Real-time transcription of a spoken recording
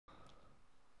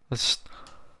Let's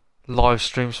live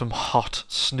stream some hot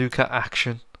snooker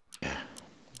action. Yeah.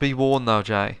 Be warned though,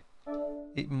 Jay.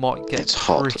 It might get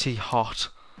pretty hot.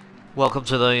 Welcome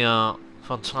to the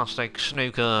fantastic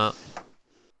snooker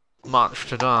match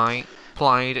today.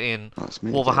 Played in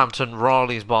Wolverhampton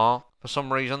Riley's bar. For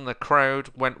some reason, the crowd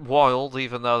went wild,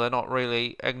 even though they're not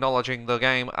really acknowledging the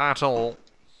game at all.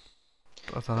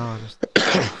 I don't know,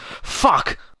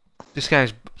 fuck! This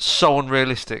game's so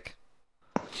unrealistic.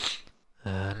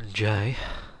 And Jay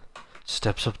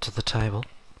steps up to the table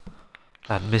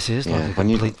and misses like a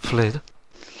complete flid.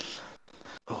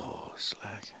 Oh,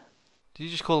 slag. Did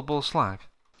you just call the ball slag?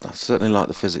 I certainly like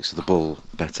the physics of the ball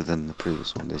better than the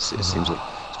previous one. It seems like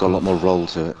it's got a lot more roll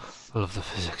to it. I love the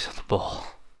physics of the ball.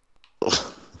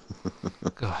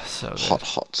 God, so good.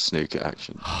 Hot snooker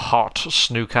action. Hot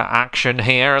snooker action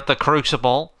here at the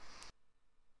Crucible.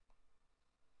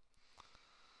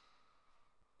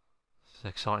 This is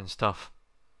exciting stuff.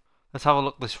 Let's have a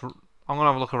look. I'm gonna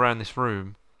have a look around this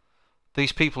room.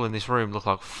 These people in this room look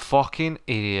like fucking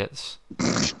idiots.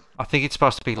 I think it's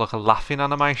supposed to be like a laughing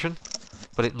animation,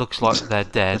 but it looks like they're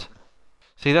dead.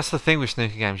 See, that's the thing with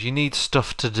snooker games. You need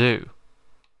stuff to do.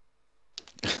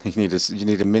 You need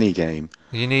a mini game.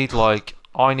 You need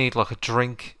I need like a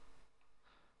drink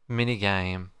mini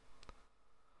game,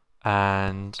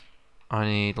 and I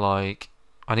need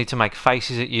to make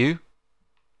faces at you.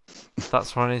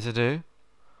 That's what I need to do.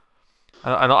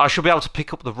 And I should be able to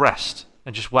pick up the rest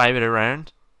and just wave it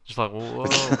around, just like whoa.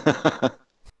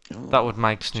 That would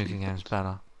make snooker games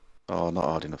better. Oh, not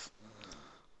hard enough.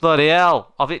 Bloody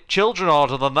hell! I've hit children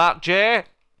harder than that, Jay.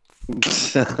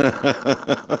 There's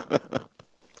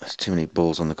too many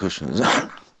balls on the cushions.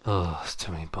 Oh, there's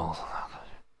too many balls on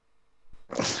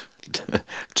that cushion.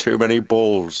 Too many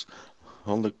balls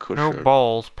on the cushion. No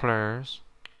balls, players.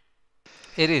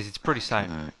 It is. It's pretty safe.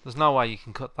 There's no way you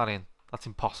can cut that in. That's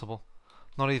impossible.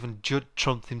 Not even Judd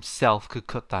Trump himself could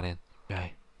cut that in.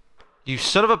 Okay. You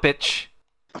son of a bitch.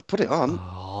 I put it on.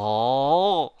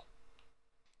 Oh.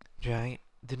 Jay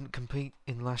didn't compete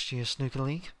in last year's snooker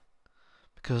league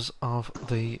because of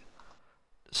the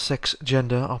sex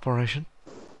gender operation.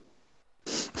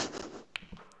 How's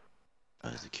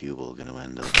the cue ball going to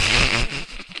end up?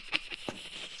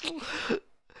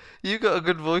 You got a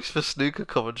good voice for snooker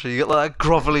commentary. You got like that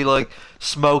grovelly, like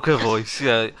smoker voice.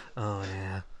 Yeah. Oh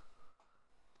yeah.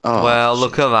 Oh, well, shit.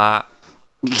 Look at that.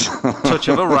 Touch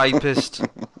of a rapist.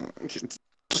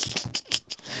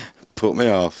 Put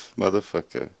me off,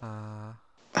 motherfucker.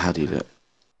 How do you do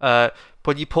it?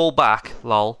 When you pull back,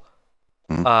 lol.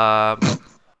 Oh,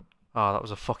 that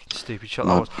was a fucking stupid shot.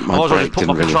 I was just put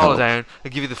my controller down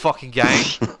and give you the fucking game.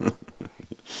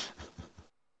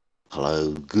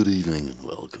 Hello, good evening, and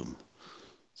welcome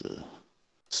to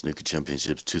Snooker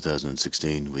Championships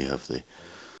 2016. We have the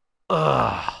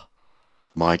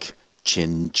Mike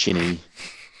Chinny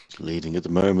leading at the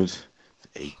moment,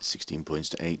 16 points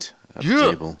to 8 at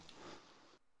the table.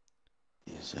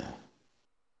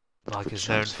 Mike is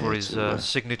known for his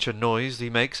signature noise he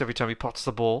makes every time he pots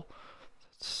the ball.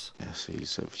 Yes,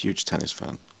 he's a huge tennis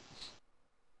fan.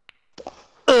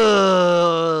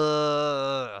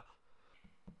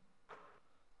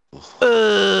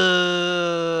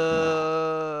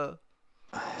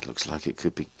 It looks like it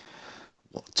could be,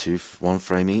 what, one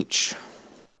frame each?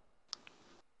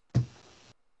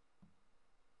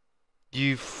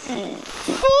 You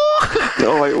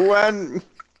Oh, it went!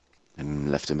 And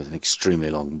left him with an extremely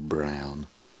long brown.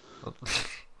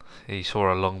 He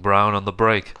saw a long brown on the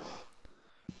break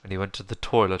when he went to the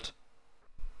toilet.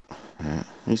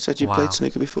 You said you played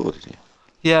snooker before, did you?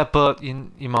 Yeah, but your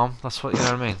mom, that's what, you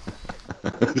know what I mean?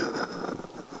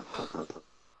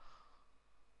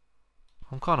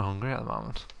 I'm kind of hungry at the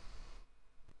moment.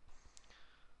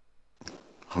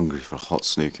 Hungry for hot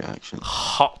snooker action.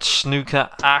 Hot snooker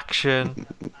action.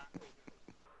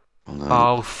 Oh, no.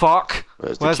 Oh fuck!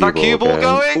 Where's that cue ball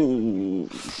going?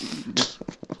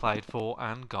 Played for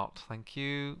and got. Thank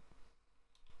you.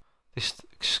 This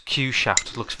cue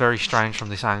shaft looks very strange from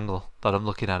this angle that I'm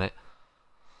looking at it.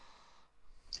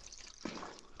 I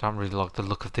don't really like the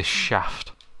look of this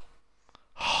shaft.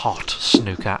 Hot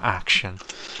snooker action.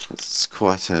 It's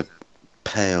quite a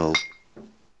pale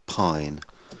pine.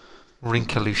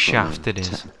 Wrinkly shaft it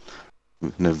is.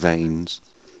 No veins.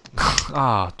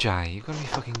 Oh, Jay, you're gonna be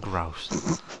fucking gross.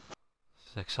 This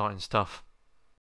is exciting stuff.